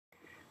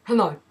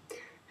Hello,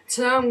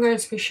 today I'm going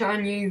to be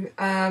showing you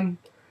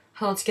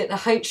how to get the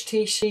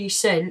HTC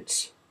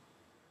Sence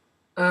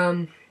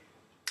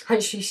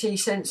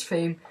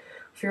theme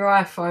for your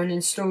iPhone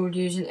installed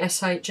using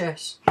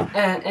SHH.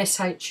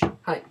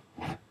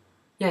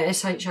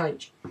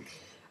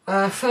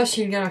 First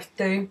thing you're going to have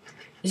to do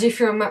is,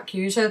 if you're a Mac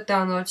user,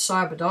 download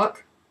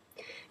cyberduck.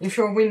 If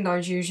you're a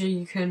Windows user,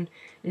 you can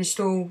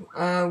install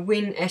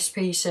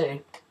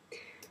winspc.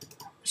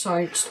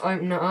 So just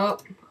open it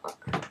up,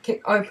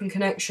 click open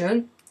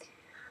connection,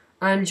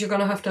 and you're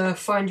going to have to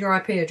find your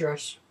IP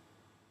address.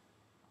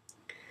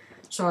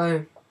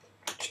 So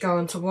just go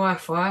onto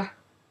Wi-Fi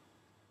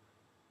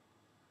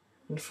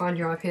and find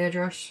your IP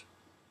address,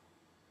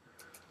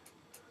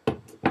 and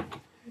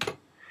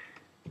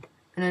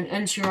then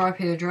enter your IP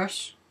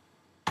address.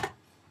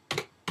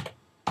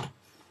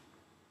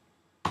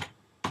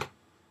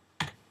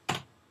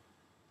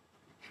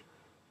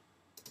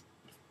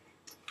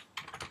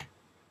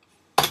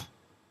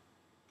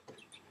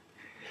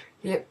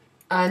 Yep,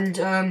 and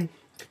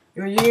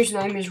your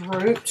username is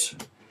root,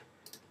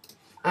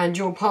 and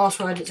your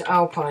password is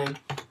Alpine.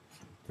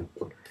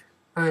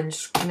 And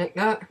just connect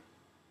that.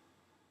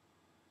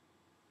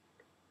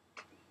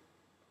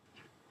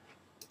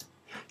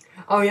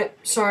 Oh yeah,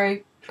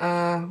 sorry,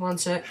 one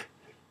sec.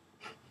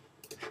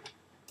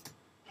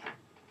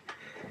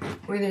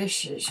 With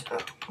this is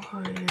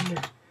Alpine,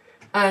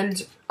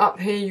 and up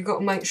here you've got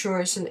to make sure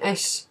it's an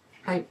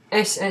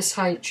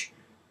SSH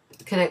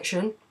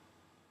connection.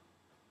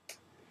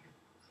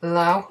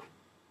 Allow,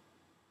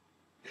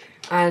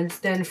 and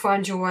then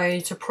find your way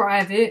to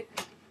private,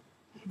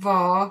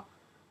 var,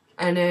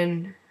 and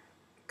then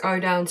go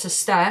down to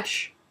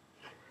stash,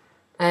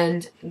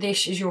 and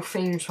this is your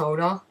themes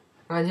folder.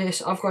 And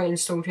this I've got it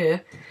installed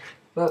here,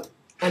 and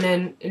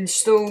then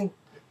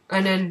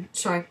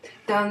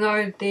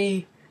download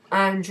the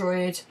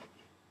Android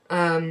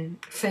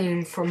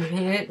theme from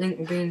here. Link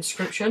will be in the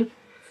description.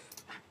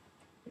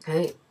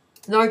 Okay,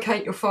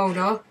 locate your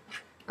folder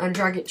and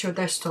drag it to your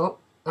desktop,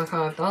 like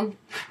I've done.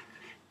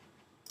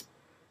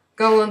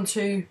 Go on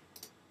to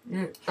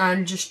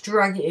and just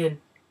drag it in.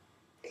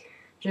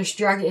 Just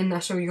drag it in,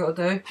 that's all you got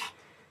to do.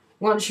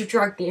 Once you've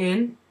dragged it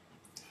in,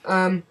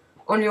 on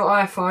your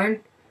iPhone,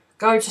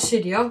 go to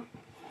Cydia.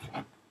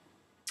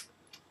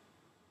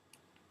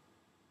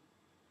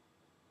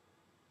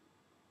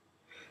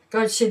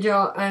 Go to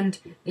Cydia and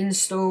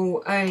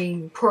install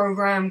a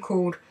program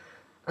called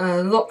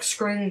Lock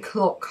Screen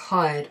Clock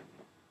Hide.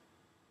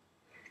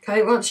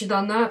 Okay, once you've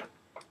done that,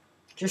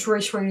 just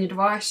respring your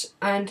device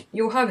and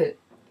you'll have it.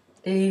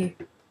 The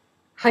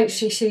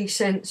HTC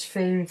Sence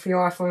theme for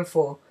your iPhone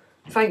 4.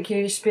 Thank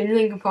you, it's been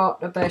Linkin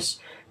Park, the best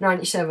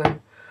 97.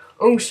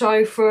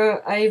 Also,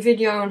 for a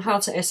video on how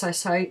to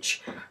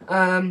SSH,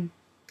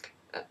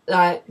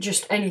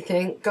 just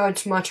anything, go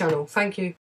to my channel. Thank you.